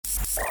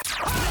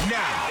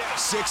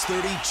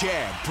6:30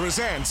 Chad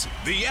presents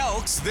the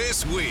Elks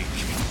This Week.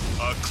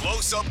 A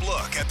close-up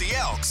look at the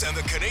Elks and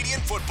the Canadian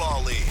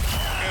Football League.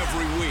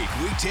 Every week,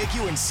 we take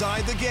you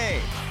inside the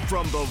game.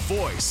 From the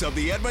voice of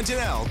the Edmonton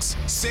Elks,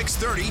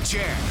 6:30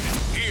 Chad.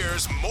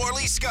 Here's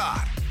Morley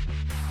Scott.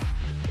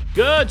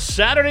 Good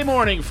Saturday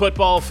morning,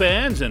 football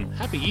fans, and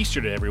happy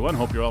Easter to everyone.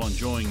 Hope you're all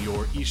enjoying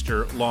your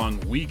Easter long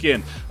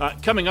weekend.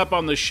 Coming up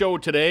on the show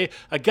today,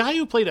 a guy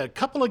who played a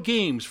couple of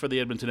games for the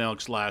Edmonton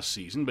Elks last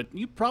season, but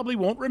you probably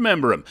won't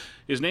remember him.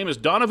 His name is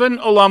Donovan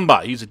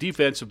Olumba. He's a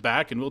defensive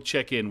back, and we'll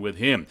check in with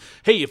him.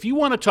 Hey, if you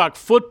want to talk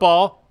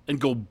football and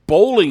go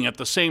bowling at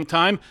the same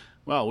time,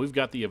 well, we've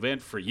got the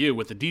event for you.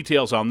 With the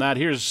details on that,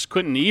 here's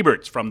Quentin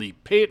Eberts from the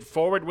Pay It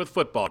Forward with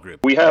Football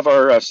group. We have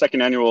our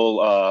second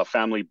annual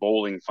family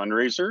bowling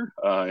fundraiser.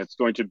 It's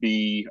going to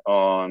be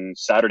on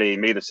Saturday,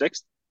 May the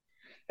 6th,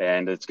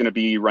 and it's going to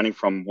be running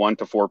from 1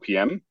 to 4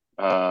 p.m.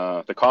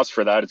 The cost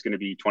for that is going to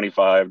be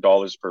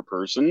 $25 per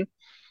person.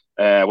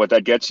 What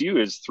that gets you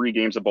is 3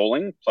 games of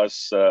bowling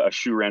plus a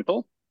shoe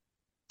rental.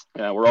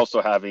 We're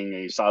also having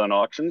a silent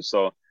auction,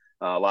 so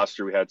last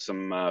year we had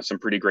some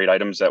pretty great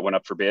items that went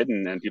up for bid,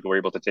 and people were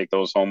able to take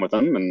those home with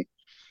them,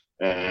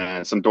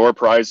 and some door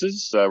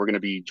prizes. We're going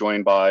to be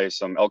joined by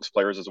some Elks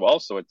players as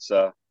well. So it's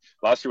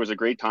last year was a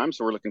great time,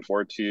 so we're looking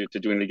forward to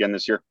doing it again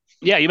this year.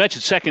 Yeah, you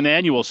mentioned second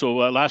annual, so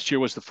last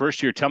year was the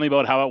first year. Tell me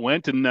about how it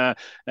went and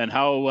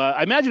how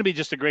I imagine it'd be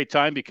just a great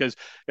time because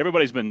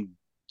everybody's been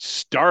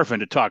starving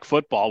to talk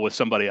football with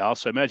somebody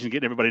else. So I imagine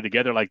getting everybody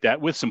together like that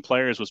with some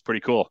players was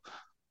pretty cool.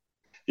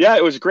 Yeah,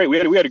 it was great.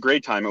 We had a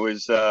great time. It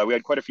was we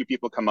had quite a few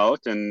people come out,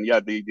 and yeah,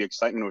 the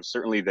excitement was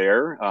certainly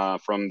there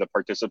from the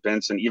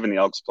participants and even the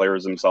Elks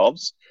players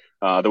themselves.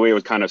 The way it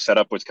was kind of set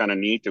up was kind of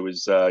neat. It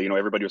was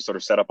everybody was sort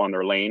of set up on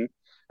their lane,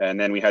 and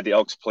then we had the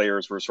Elks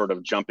players were sort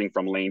of jumping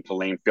from lane to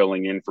lane,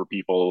 filling in for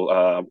people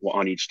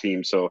on each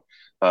team. So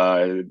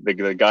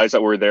the guys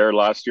that were there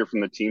last year from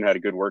the team had a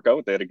good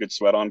workout. They had a good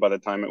sweat on by the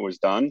time it was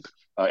done.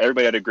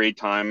 Everybody had a great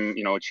time,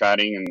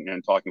 chatting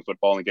and talking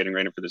football and getting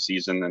ready for the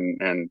season,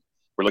 and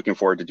we're looking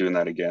forward to doing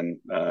that again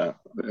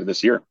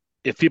this year.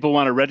 If people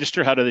want to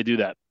register, how do they do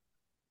that?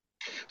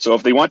 So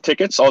if they want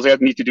tickets, all they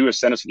need to do is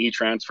send us an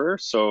e-transfer.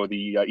 So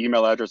the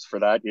email address for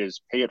that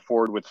is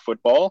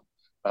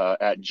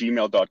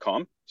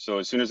payitforwardwithfootball@gmail.com. So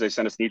as soon as they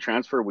send us an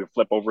e-transfer, we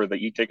flip over the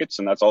e-tickets,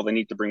 and that's all they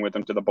need to bring with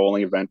them to the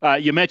bowling event.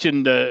 You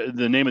mentioned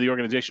the name of the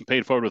organization, Pay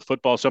It Forward with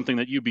Football, something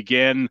that you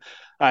began,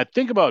 I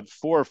think about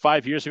 4 or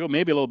 5 years ago,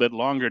 maybe a little bit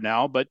longer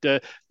now. But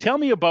tell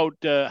me about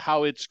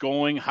how it's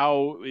going,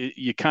 how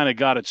you kind of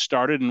got it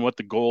started, and what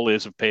the goal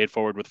is of Pay It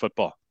Forward with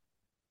Football.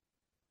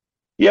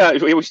 Yeah,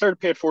 we started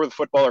Pay It Forward with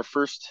Football. Our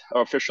first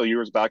official year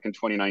was back in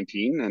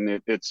 2019,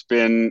 and it's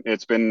been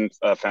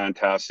a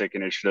fantastic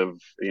initiative.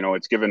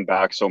 It's given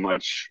back so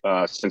much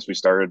since we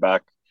started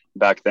back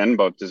then.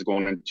 But this is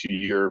going into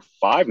year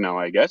 5 now,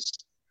 I guess.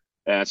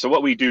 And so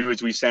what we do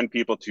is we send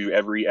people to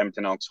every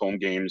Edmonton Elks home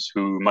games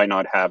who might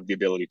not have the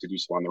ability to do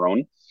so on their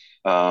own.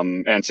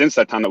 And since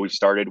that time that we've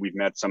started, we've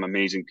met some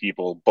amazing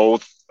people,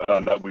 both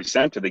that we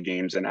sent to the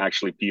games and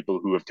actually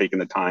people who have taken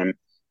the time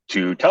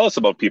to tell us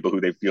about people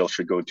who they feel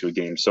should go to a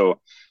game. So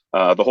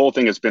the whole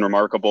thing has been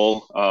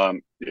remarkable.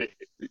 The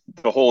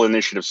whole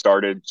initiative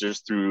started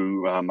just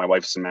through my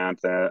wife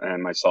Samantha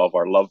and myself,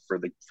 our love for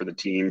the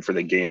team, for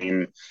the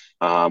game.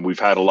 We've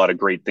had a lot of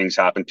great things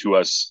happen to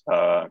us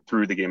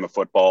through the game of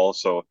football.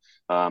 So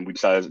we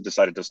decided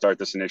to start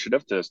this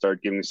initiative to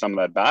start giving some of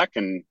that back.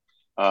 And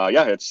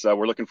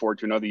we're looking forward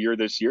to another year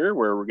this year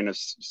where we're going to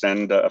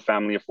send a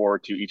family of 4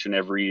 to each and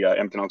every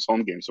Edmonton Elks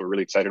home game. So we're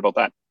really excited about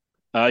that.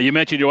 You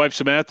mentioned your wife,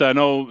 Samantha. I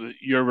know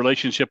your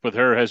relationship with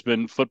her has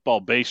been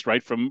football-based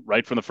right from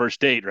the first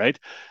date, right?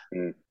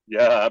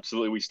 Yeah,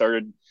 absolutely. We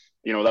started,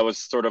 that was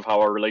sort of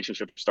how our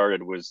relationship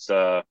started was,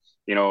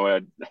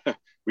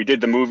 we did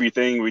the movie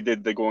thing, we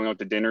did the going out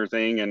to dinner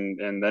thing,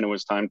 and then it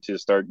was time to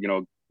start,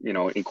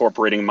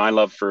 incorporating my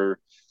love for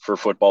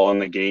football in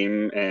the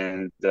game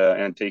and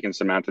taking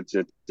Samantha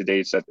to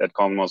dates at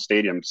Commonwealth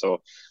Stadium.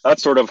 So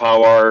that's sort of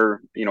how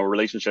our,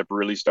 relationship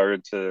really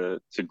started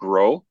to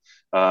grow.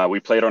 We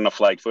played on a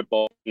flag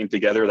football team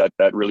together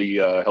that really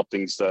helped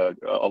things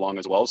along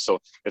as well. So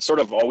it's sort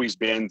of always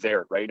been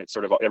there, right? It's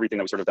sort of everything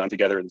that was sort of done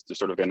together. There's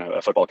sort of been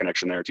a football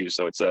connection there too.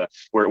 So it's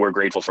we're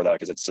grateful for that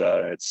because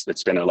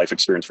it's been a life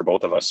experience for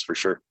both of us for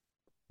sure.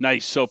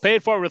 Nice. So Pay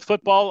It Forward with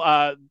Football,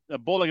 a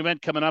bowling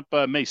event coming up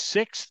May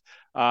 6th.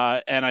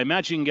 And I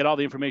imagine you can get all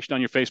the information on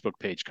your Facebook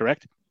page,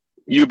 correct?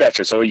 You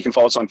betcha. So you can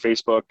follow us on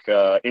Facebook,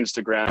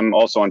 Instagram,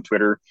 also on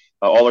Twitter.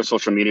 All our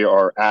social media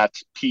are at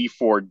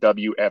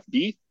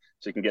P4WFD.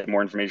 So you can get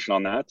more information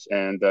on that.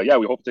 And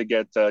we hope to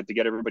get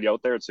everybody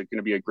out there. It's going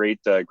to be a great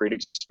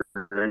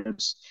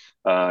experience.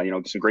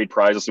 Some great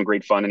prizes, some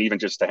great fun, and even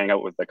just to hang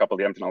out with a couple of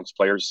the Edmonton Elks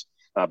players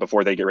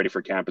before they get ready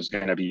for camp is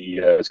going to be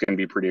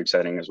pretty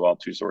exciting as well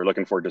too. So we're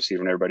looking forward to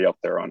seeing everybody out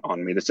there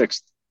on May the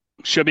 6th.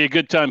 Should be a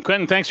good time.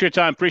 Quentin, thanks for your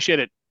time. Appreciate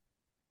it.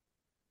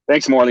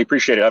 Thanks, Morley.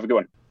 Appreciate it. Have a good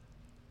one.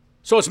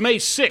 So it's May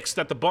 6th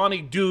at the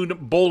Bonnie Doon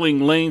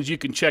Bowling Lanes. You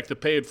can check the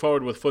Pay It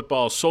Forward with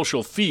Football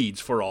social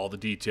feeds for all the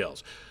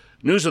details.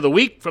 News of the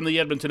week from the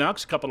Edmonton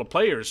Elks. A couple of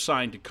players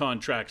signed to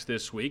contracts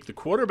this week. The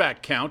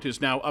quarterback count is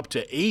now up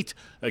to 8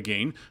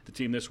 again. The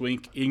team this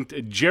week inked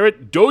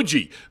Jarrett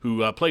Doege,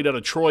 who played out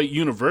of Troy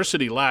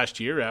University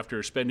last year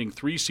after spending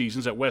 3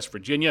 seasons at West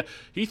Virginia.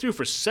 He threw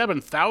for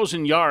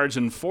 7,000 yards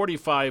and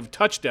 45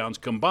 touchdowns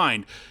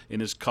combined in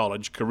his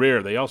college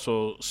career. They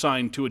also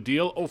signed to a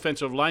deal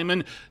offensive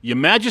lineman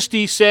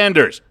Yamajesty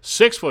Sanders,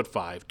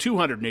 6'5",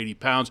 280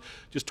 pounds,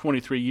 just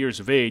 23 years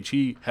of age.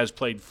 He has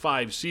played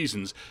 5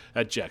 seasons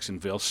at Jacksonville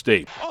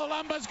State.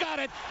 Olumba's got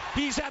it.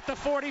 He's at the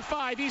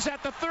 45. He's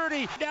at the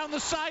 30. Down the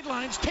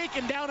sidelines,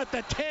 taken down at the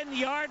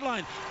 10-yard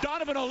line.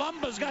 Donovan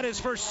Olumba's got his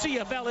first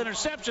CFL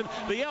interception.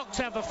 The Elks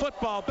have the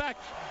football back.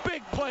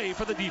 Big play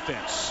for the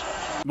defense.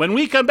 When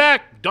we come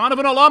back,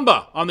 Donovan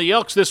Olumba on the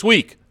Elks this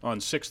week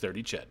on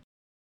 630 CHED.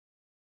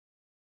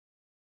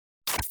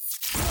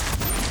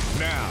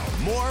 Now,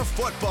 more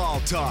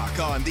football talk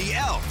on the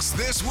Elks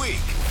this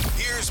week.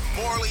 Here's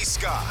Morley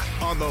Scott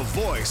on the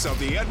voice of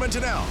the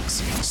Edmonton Elks,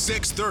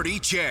 630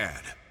 CHED.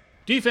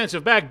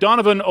 Defensive back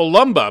Donovan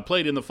Olumba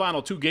played in the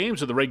final 2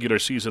 games of the regular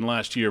season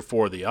last year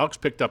for the Elks,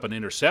 picked up an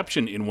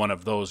interception in one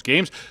of those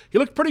games. He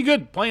looked pretty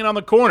good playing on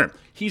the corner.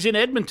 He's in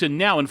Edmonton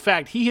now. In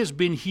fact, he has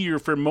been here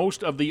for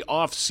most of the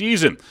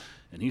off-season,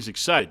 and he's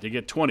excited to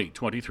get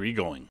 2023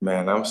 going.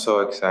 Man, I'm so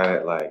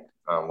excited.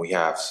 We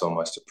have so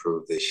much to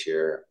prove this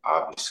year.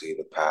 Obviously,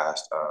 the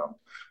past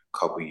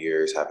couple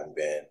years haven't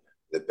been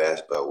the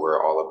best, but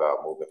we're all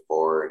about moving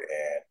forward.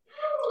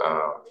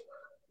 And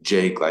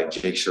Jake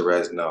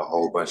Sherezna, a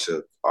whole bunch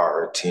of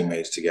our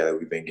teammates together,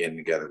 we've been getting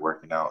together,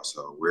 working out.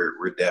 So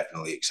we're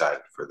definitely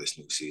excited for this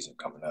new season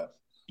coming up.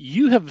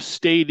 You have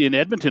stayed in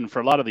Edmonton for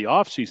a lot of the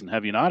offseason,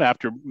 have you not?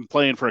 After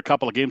playing for a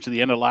couple of games at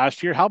the end of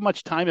last year, how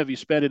much time have you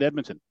spent in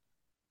Edmonton?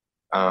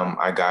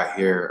 I got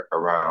here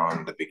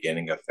around the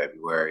beginning of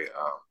February.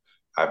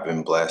 I've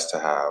been blessed to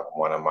have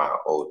one of my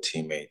old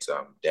teammates,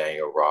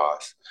 Daniel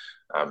Ross.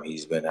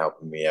 He's been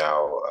helping me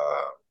out,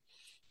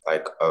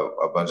 like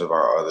a bunch of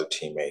our other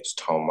teammates,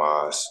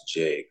 Tomas,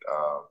 Jake,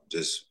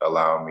 just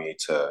allowing me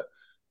to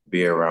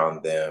be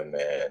around them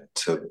and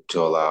to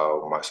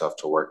allow myself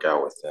to work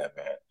out with them.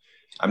 And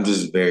I'm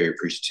just very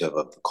appreciative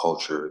of the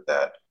culture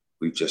that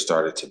we've just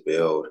started to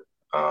build.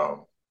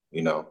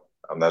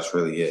 That's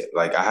really it.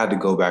 Like, I had to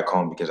go back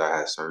home because I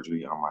had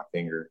surgery on my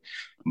finger.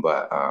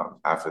 But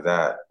after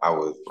that,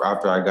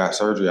 after I got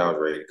surgery, I was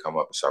ready to come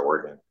up and start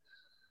working.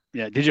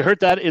 Yeah. Did you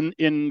hurt that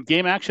in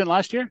game action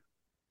last year?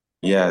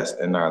 Yes.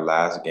 In our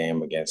last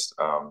game against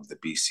the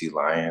BC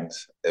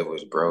Lions, it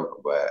was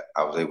broke, but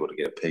I was able to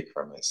get a pick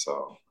from it.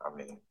 So,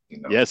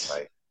 Yes.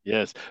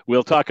 Yes.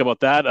 We'll talk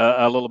about that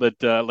a little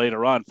bit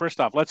later on. First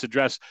off, let's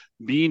address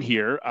being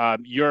here.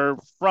 You're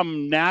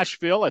from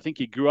Nashville. I think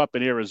you grew up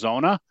in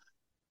Arizona.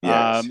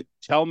 Yes.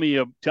 Tell me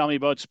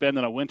about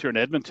spending a winter in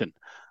Edmonton.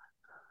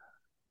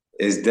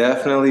 It's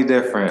definitely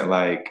different.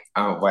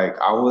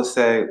 I would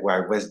say,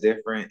 what's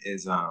different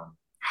is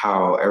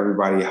how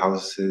everybody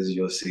houses,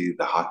 you'll see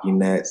the hockey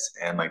nets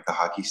and the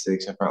hockey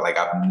sticks in front.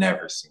 I've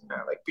never seen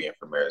that. Being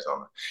from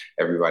Arizona,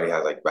 everybody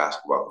has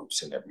basketball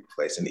hoops in every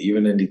place, and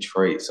even in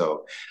Detroit.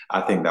 So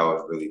I think that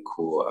was really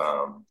cool.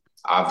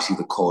 Obviously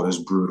the cold is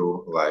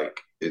brutal.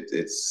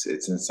 It's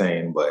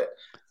insane, but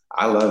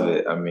I love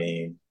it.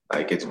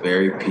 It's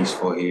very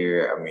peaceful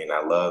here.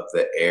 I love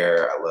the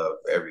air. I love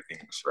everything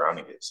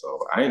surrounding it. So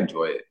I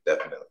enjoy it,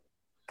 definitely.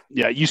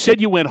 Yeah, you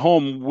said you went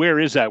home. Where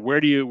is that?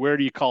 Where do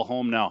you call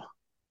home now?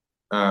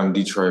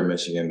 Detroit,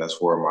 Michigan. That's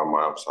where my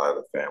mom's side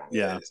of the family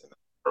is.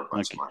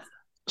 Okay.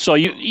 So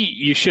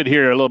you should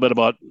hear a little bit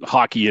about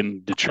hockey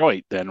in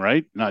Detroit then,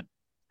 right?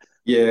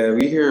 Yeah,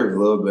 we hear a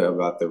little bit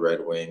about the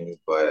Red Wings,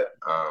 but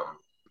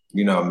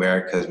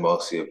America is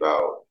mostly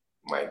about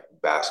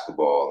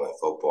basketball and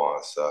football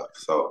and stuff.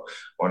 So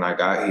when I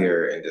got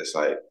here and just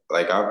I've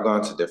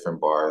gone to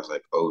different bars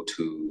like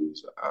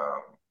O2's,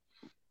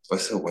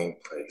 what's the wing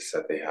place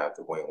that they have,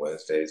 the Wing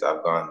Wednesdays?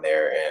 I've gone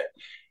there and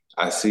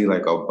I see a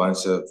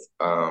bunch of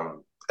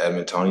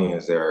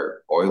Edmontonians,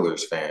 they're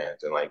Oilers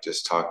fans, and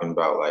just talking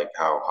about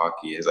how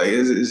hockey is.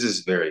 It's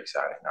just very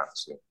exciting,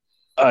 honestly.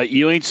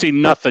 You ain't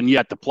seen nothing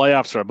yet. The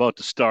playoffs are about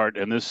to start,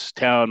 and this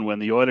town, when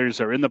the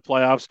Oilers are in the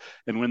playoffs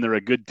and when they're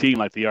a good team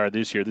like they are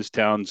this year, this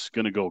town's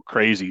going to go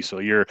crazy. So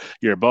you're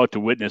about to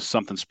witness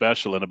something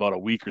special in about a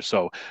week or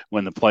so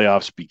when the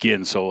playoffs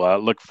begin. So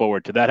look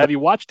forward to that. Have you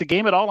watched the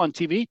game at all on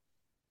TV?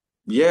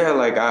 Yeah,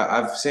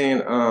 I've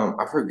seen.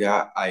 I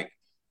forgot.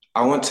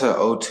 I went to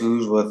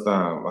O2's with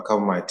a couple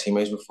of my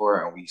teammates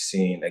before, and we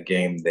seen a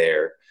game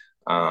there.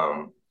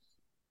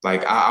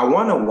 I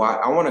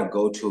want to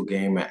go to a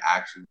game and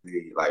actually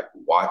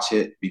watch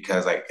it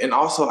because and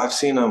also I've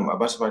seen a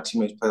bunch of my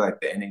teammates play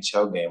the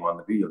NHL game on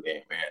the video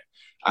game, man.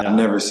 I've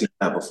never seen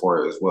that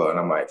before as well. And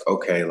I'm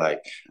okay,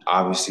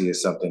 obviously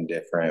it's something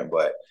different,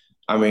 but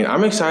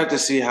I'm excited to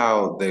see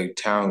how the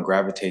town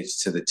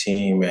gravitates to the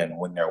team and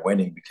when they're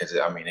winning, because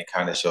it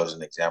kind of shows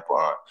an example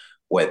on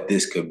what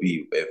this could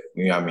be if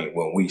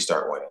when we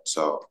start winning.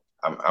 So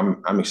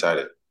I'm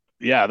excited.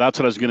 Yeah, that's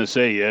what I was going to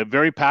say. A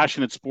very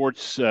passionate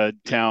sports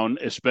town,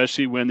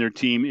 especially when their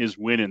team is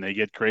winning. They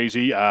get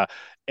crazy.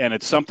 And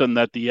it's something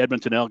that the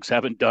Edmonton Elks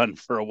haven't done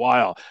for a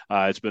while.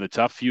 It's been a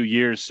tough few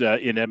years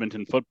in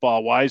Edmonton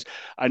football wise.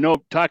 I know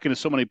talking to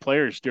so many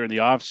players during the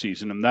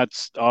offseason, and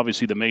that's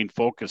obviously the main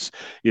focus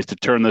is to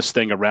turn this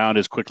thing around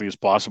as quickly as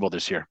possible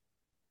this year.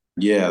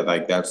 Yeah,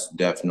 like that's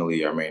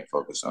definitely our main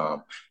focus.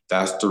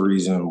 That's the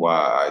reason why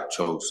I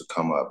chose to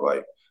come up.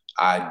 Like,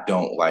 I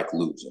don't like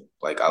losing.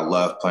 Like, I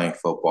love playing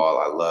football.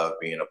 I love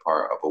being a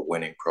part of a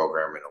winning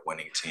program and a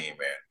winning team.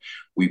 And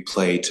we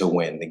play to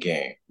win the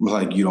game.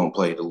 Like, you don't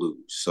play to lose.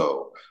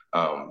 So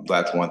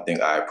that's one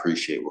thing I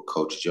appreciate with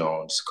Coach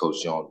Jones.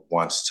 Coach Jones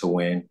wants to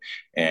win,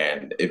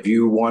 and if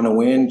you want to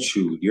win,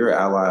 shoot, you're an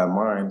ally of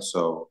mine.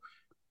 So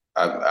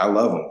I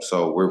love him.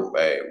 So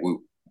we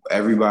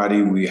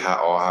everybody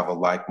all have a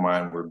like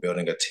mind. We're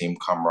building a team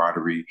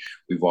camaraderie.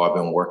 We've all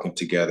been working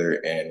together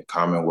in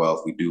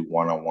Commonwealth. We do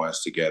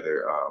one-on-ones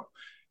together.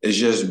 It's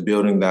just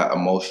building that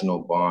emotional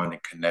bond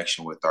and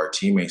connection with our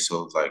teammates.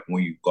 So it's like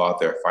when you go out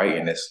there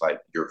fighting, it's like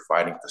you're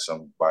fighting for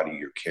somebody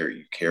you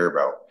care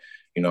about.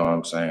 You know what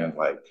I'm saying?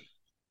 Like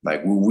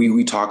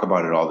we talk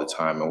about it all the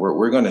time, and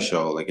we're going to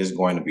show like it's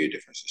going to be a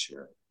difference this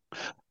year.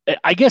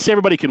 I guess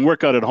everybody can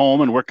work out at home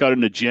and work out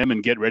in the gym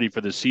and get ready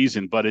for the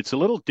season, but it's a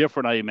little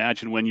different, I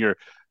imagine, when you're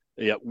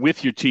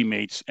with your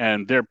teammates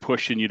and they're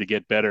pushing you to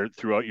get better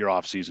throughout your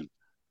off season.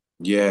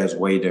 Yeah, it's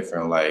way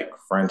different. Like,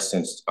 for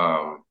instance,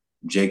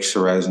 Jake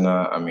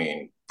Serezna, I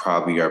mean,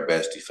 probably our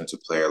best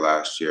defensive player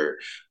last year.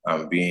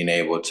 Being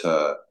able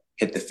to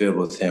hit the field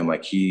with him,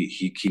 like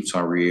he keeps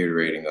on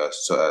reiterating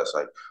us to us,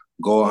 like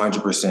go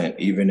 100%,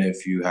 even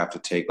if you have to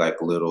take like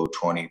a little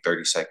 20,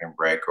 30-second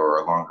break or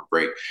a longer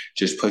break,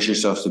 just push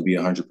yourself to be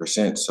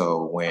 100%.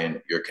 So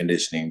when your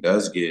conditioning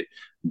does get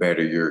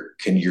better, you're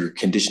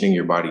conditioning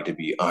your body to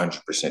be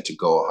 100%, to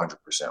go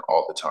 100%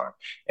 all the time.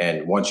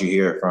 And once you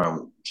hear it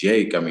from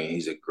Jake, I mean,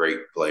 he's a great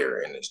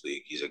player in this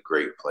league. He's a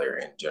great player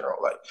in general.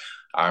 Like,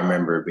 I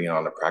remember being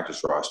on the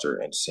practice roster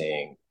and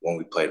seeing when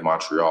we played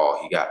Montreal,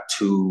 he got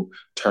 2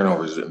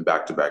 turnovers in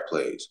back-to-back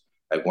plays.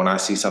 Like, when I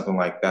see something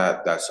like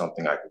that, that's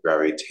something I could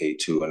gravitate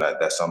to, and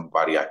that's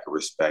somebody I could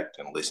respect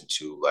and listen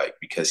to, like,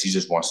 because he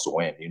just wants to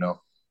win, you know?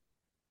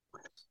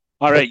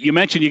 All right, you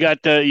mentioned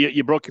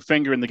you broke your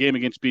finger in the game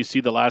against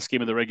BC, the last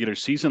game of the regular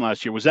season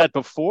last year. Was that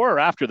before or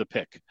after the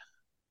pick?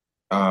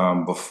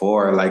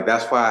 Before, like,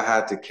 that's why I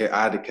had to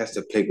catch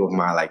the pick with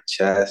my like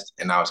chest,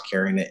 and I was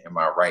carrying it in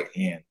my right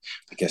hand,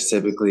 because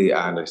typically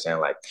I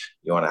understand like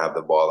you want to have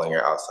the ball in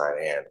your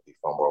outside hand if you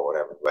fumble or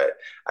whatever, but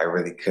I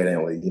really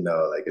couldn't with,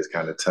 like, it's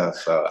kind of tough.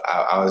 So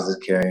I was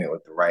just carrying it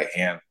with the right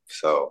hand.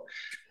 So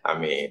I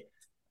mean,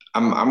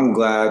 I'm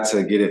glad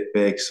to get it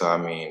fixed. So I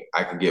mean,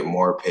 I could get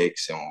more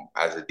picks, and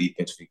as a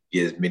defense, we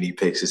get as many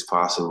picks as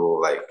possible.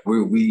 Like,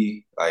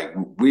 we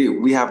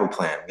have a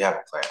plan. We have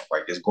a plan.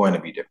 Like, it's going to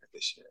be different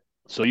this year.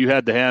 So you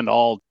had the hand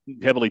all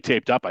heavily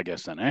taped up, I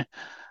guess, then, eh?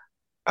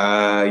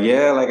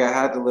 Yeah, like I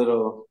had the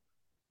little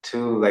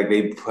two, like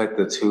they put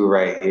the two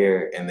right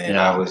here, and then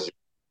I Yeah. was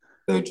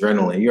the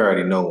adrenaline. You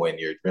already know when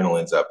your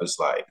adrenaline's up, it's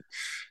like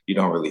you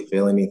don't really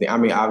feel anything. I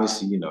mean,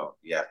 obviously, you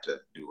have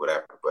to do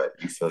whatever, but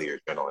you feel your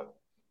adrenaline.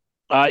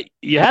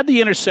 You had the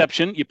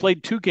interception. You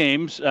played 2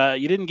 games.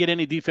 You didn't get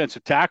any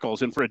defensive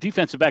tackles. And for a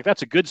defensive back,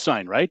 that's a good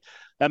sign, right?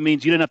 That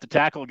means you didn't have to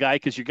tackle a guy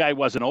because your guy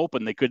wasn't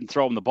open. They couldn't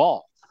throw him the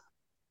ball.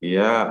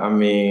 Yeah, I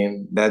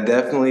mean, that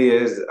definitely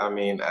is, I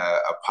mean,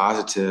 a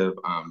positive.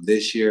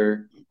 This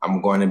year,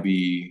 I'm going to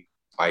be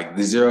like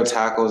the zero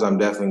tackles. I'm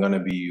definitely going to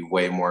be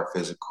way more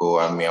physical.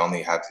 I mean, I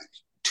only had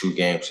 2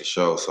 games to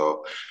show,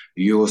 so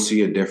you will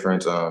see a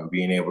difference.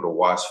 Being able to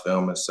watch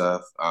film and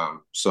stuff.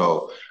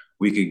 So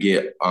we could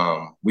get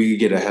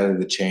ahead of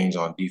the change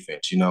on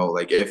defense.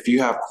 Like, if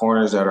you have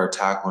corners that are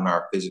tackling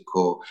our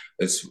physical,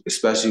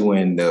 especially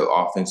when the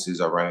offenses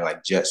are running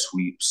like jet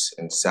sweeps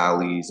and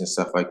sallies and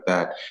stuff like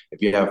that.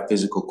 If you have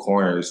physical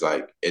corners,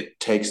 like, it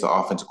takes the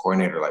offensive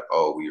coordinator like,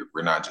 oh,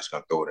 we're not just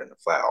gonna throw it in the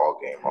flat all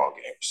game.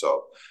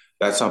 So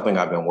that's something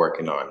I've been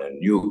working on,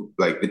 and you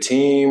like the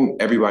team,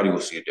 everybody will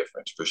see a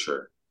difference for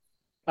sure.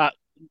 Uh,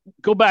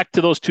 Go back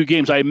to those 2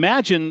 games. I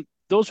imagine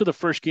those were the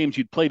first games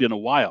you'd played in a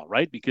while,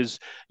 right? Because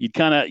you've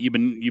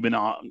been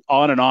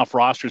on and off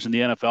rosters in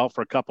the NFL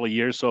for a couple of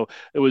years. So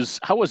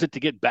how was it to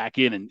get back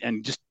in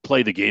and just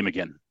play the game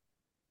again?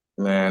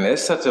 Man,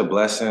 it's such a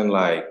blessing.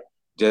 Like,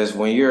 just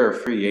when you're a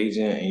free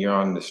agent and you're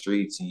on the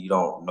streets and you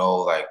don't know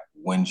like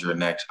when's your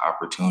next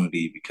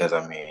opportunity, because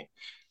I mean,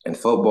 in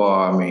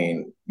football, I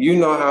mean, you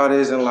know how it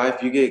is in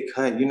life. You get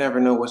cut, you never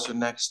know what's your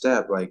next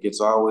step. Like, it's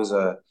always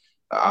oh,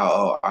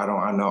 I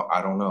don't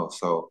know.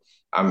 So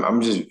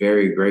I'm just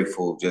very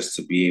grateful just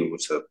to be able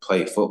to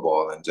play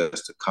football and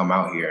just to come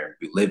out here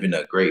and live in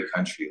a great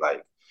country.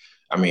 Like,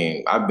 I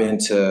mean, I've been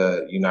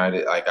to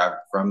I'm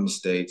from the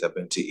States. I've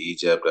been to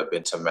Egypt. I've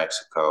been to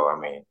Mexico. I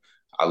mean,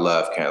 I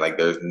love Canada. Like,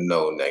 there's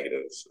no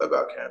negatives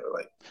about Canada.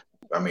 Like,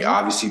 I mean,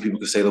 obviously people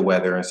can say the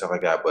weather and stuff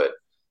like that, but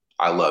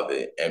I love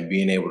it. And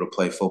being able to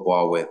play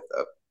football with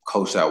a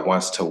coach that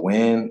wants to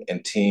win and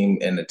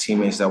the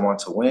teammates that want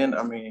to win,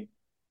 I mean,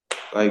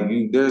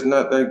 Like there's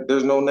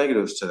no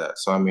negatives to that.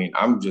 So I mean,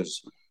 I'm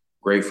just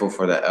grateful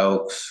for the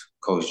Elks,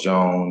 Coach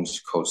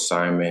Jones, Coach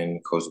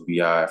Simon, Coach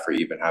Bi for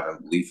even having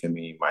belief in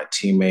me. My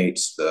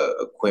teammates, the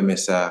equipment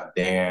staff,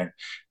 Dan,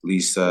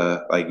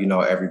 Lisa, like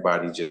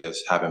everybody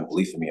just having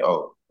belief in me.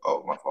 Oh,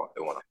 my fault.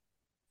 It went up.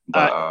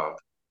 Uh, But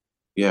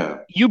yeah.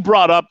 you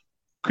brought up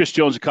Chris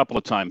Jones a couple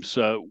of times.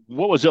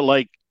 What was it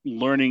like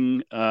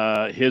learning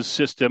his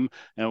system,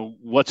 and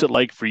what's it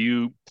like for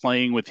you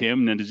playing with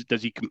him? And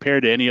does he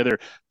compare to any other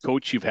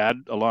coach you've had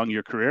along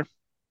your career?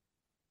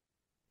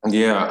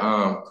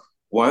 Yeah,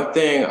 one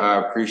thing I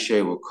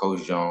appreciate with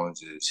Coach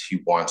Jones is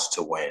he wants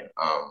to win.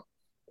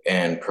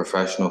 In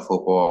professional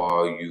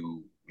football,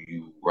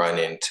 you run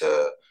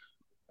into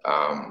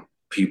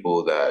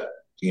people that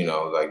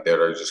like that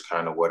are just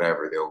kind of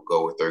whatever. They'll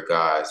go with their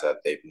guys that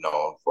they've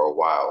known for a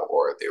while,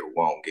 or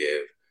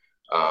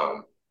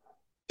um,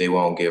 they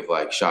won't give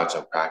like shots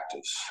in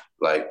practice.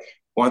 Like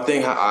one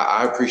thing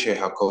I appreciate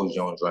how Coach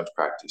Jones runs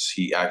practice.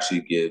 He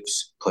actually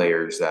gives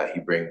players that he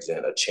brings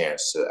in a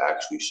chance to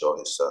actually show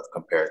his stuff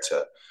compared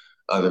to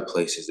other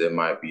places. There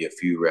might be a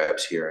few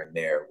reps here and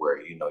there where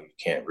you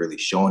can't really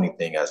show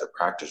anything as a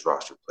practice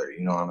roster player.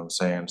 You know what I'm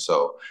saying?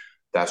 So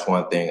that's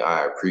one thing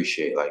I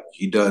appreciate. Like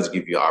he does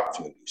give you an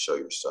opportunity to show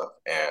your stuff,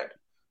 and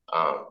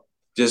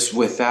just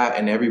with that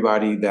and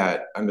everybody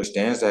that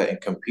understands that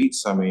and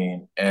competes, I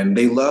mean, and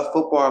they love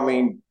football. I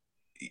mean,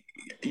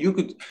 you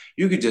could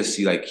you could just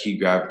see like he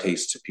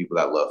gravitates to people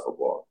that love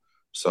football.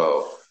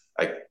 So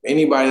like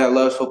anybody that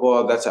loves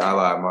football, that's an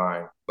ally of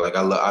mine. Like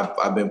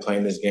I've been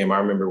playing this game. I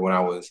remember when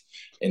I was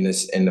in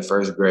the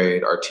first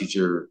grade, our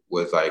teacher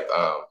was like,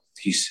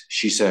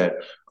 she said,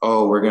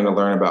 "Oh, we're gonna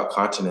learn about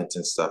continents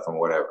and stuff and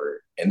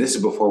whatever." And this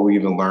is before we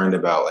even learned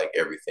about like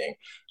everything.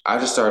 I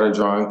just started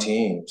drawing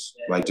teams,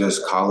 like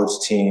just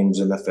college teams,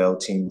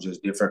 NFL teams,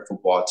 just different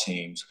football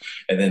teams.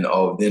 And then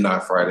I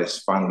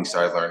finally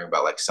started learning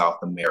about like South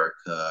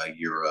America,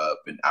 Europe,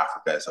 and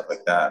Africa and stuff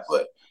like that.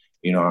 But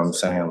you know what I'm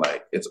saying?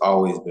 Like it's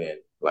always been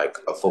like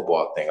a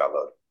football thing I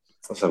love.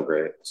 What's up,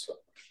 Greg?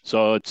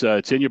 So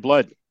it's in your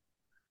blood.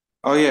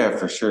 Oh yeah,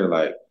 for sure.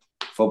 Like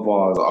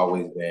football has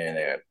always been,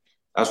 and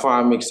that's why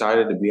I'm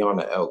excited to be on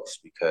the Elks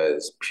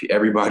because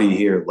everybody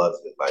here loves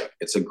it. Like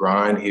it's a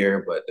grind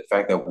here, but the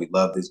fact that we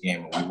love this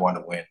game and we want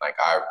to win,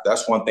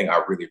 that's one thing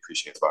I really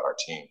appreciate about our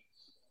team.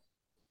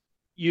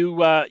 You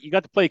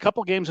got to play a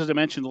couple games as I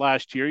mentioned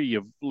last year.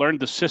 You've learned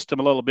the system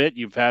a little bit.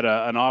 You've had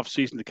an off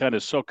season to kind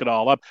of soak it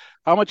all up.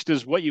 How much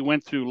does what you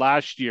went through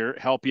last year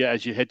help you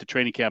as you head to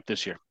training camp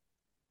this year?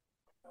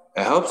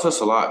 It helps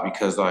us a lot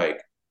because,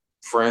 like,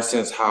 for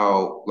instance,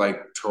 how like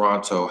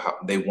Toronto, how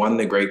they won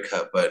the Grey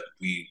Cup, but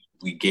we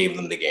gave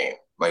them the game.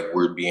 Like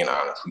we're being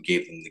honest, we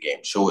gave them the game.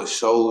 So it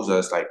shows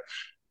us like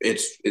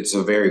it's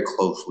a very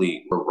close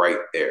league. We're right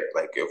there.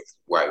 Like if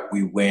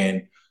we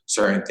win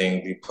certain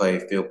things, we play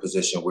field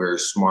position. We're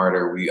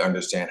smarter. We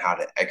understand how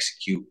to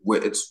execute.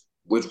 It's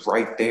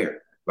right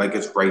there. Like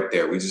it's right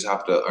there. We just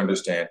have to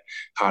understand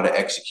how to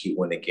execute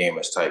when the game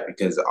is tight.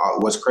 Because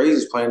what's crazy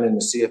is playing in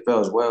the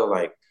CFL as well.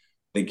 Like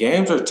the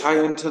games are tight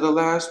into the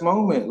last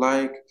moment.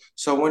 Like,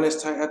 so when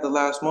it's tight at the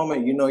last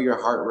moment,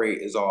 your heart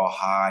rate is all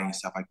high and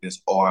stuff like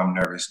this. Oh, I'm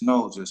nervous.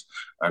 No, just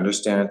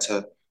understand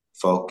to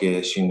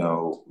focus,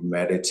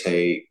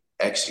 meditate,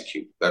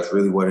 execute. That's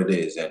really what it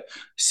is. And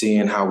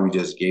seeing how we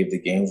just gave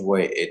the games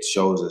away, it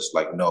shows us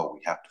like, no,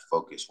 we have to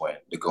focus when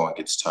the going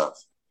gets tough.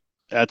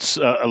 That's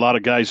a lot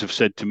of guys have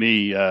said to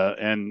me,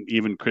 and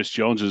even Chris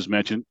Jones has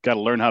mentioned, got to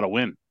learn how to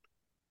win.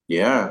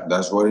 Yeah,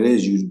 that's what it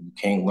is. You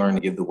can't learn to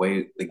give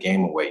the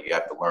game away. You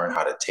have to learn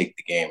how to take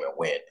the game and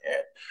win.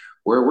 And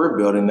we're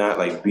building that,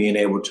 like being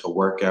able to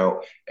work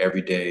out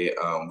every day.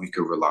 We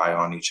could rely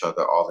on each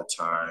other all the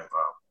time.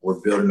 We're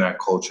building that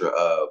culture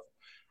of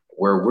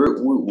where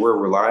we're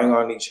relying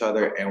on each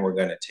other and we're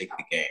gonna take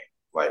the game.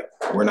 Like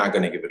we're not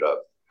gonna give it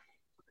up.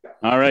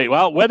 All right.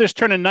 Well, weather's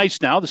turning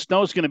nice now. The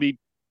snow's going to be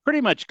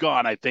pretty much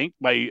gone, I think,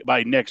 by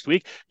next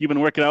week. You've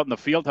been working out in the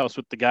field house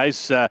with the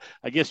guys. I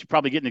guess you're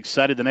probably getting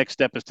excited. The next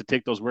step is to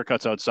take those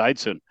workouts outside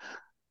soon.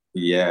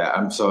 Yeah,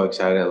 I'm so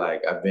excited.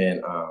 Like I've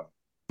been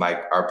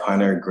like our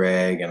punter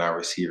Greg and our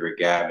receiver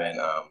Gavin,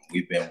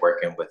 we've been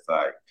working with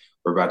like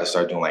we're about to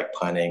start doing like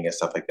punting and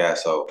stuff like that.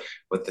 So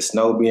with the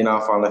snow being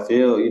off on the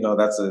field,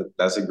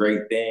 that's a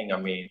great thing. I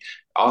mean,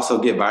 also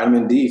get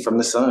vitamin D from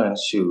the sun.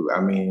 Shoot, I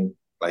mean,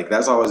 like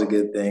that's always a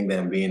good thing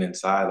than being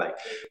inside. Like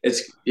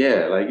it's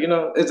yeah, like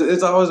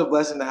it's always a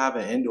blessing to have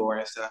an indoor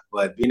and stuff,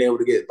 but being able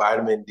to get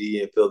vitamin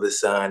D and feel the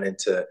sun and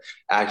to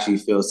actually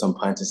feel some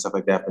punch and stuff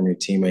like that from your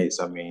teammates.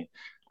 I mean,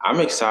 I'm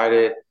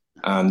excited.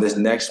 This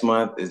next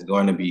month is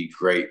going to be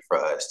great for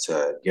us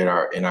to get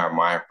in our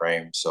mind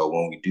frame. So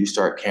when we do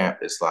start camp,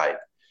 it's like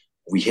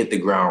we hit the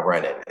ground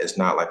running. It's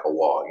not like a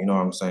wall. You know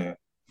what I'm saying?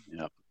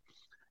 Yeah.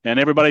 And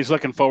everybody's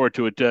looking forward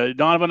to it.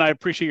 Donovan, I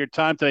appreciate your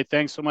time today.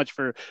 Thanks so much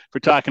for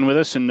talking with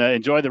us, and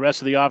enjoy the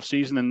rest of the off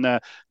season.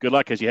 And good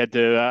luck as you head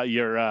to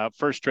your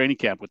first training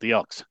camp with the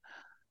Elks.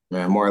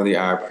 Man, Morley,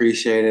 I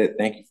appreciate it.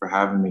 Thank you for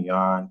having me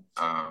on.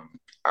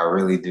 I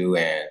really do,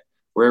 and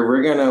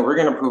we're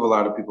gonna prove a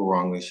lot of people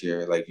wrong this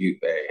year. Like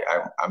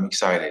I'm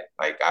excited.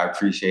 Like I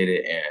appreciate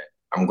it, and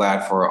I'm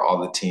glad for all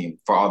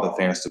the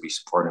fans to be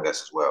supporting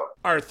us as well.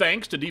 Our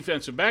thanks to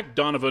defensive back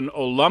Donovan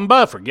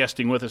Olumba for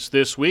guesting with us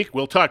this week.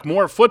 We'll talk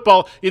more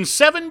football in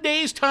 7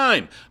 days'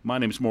 time. My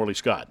name is Morley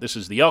Scott. This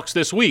is the Elks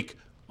This Week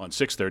on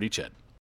 630 CHED.